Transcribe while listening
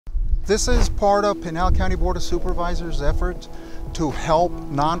This is part of Pinal County Board of Supervisors' efforts to help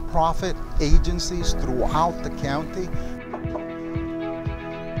nonprofit agencies throughout the county.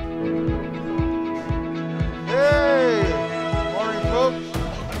 Hey, morning folks.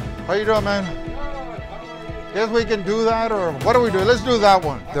 How you doing, man? Guess we can do that, or what do we do? Let's do that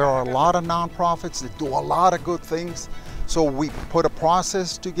one. There are a lot of nonprofits that do a lot of good things. So we put a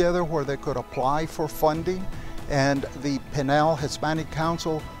process together where they could apply for funding, and the Pinal Hispanic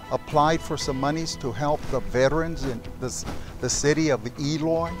Council applied for some monies to help the veterans in the city of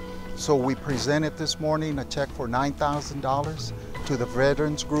Eloy. So we presented this morning a check for $9,000 to the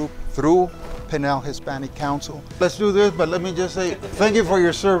veterans group through Pinal Hispanic Council. Let's do this, but let me just say thank you for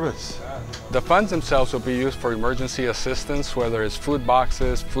your service. The funds themselves will be used for emergency assistance, whether it's food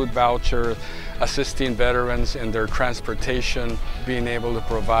boxes, food vouchers, assisting veterans in their transportation, being able to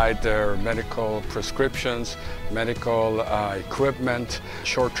provide their medical prescriptions, medical equipment,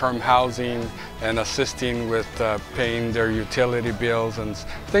 short-term housing, and assisting with paying their utility bills and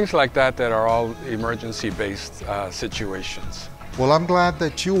things like that that are all emergency-based situations. Well, I'm glad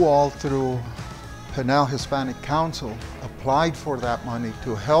that you all, through Pinal Hispanic Council, applied for that money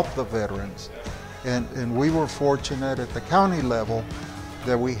to help the veterans. And we were fortunate at the county level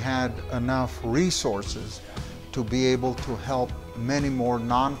that we had enough resources to be able to help many more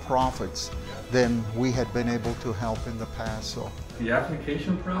nonprofits than we had been able to help in the past. So the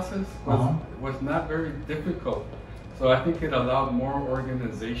application process was not very difficult. So I think it allowed more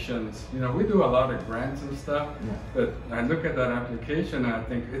organizations. You know, we do a lot of grants and stuff, but I look at that application and I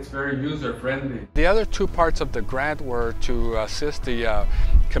think it's very user-friendly. The other two parts of the grant were to assist the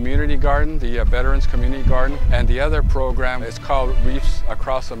community garden, the Veterans Community Garden, and the other program is called Reefs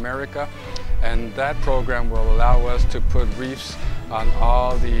Across America, and that program will allow us to put reefs on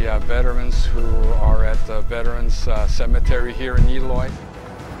all the veterans who are at the Veterans Cemetery here in Eloy.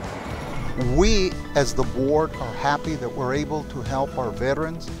 We, as the board, are happy that we're able to help our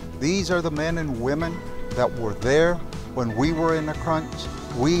veterans. These are the men and women that were there when we were in a crunch.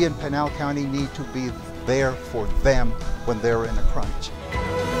 We in Pinal County need to be there for them when they're in a crunch.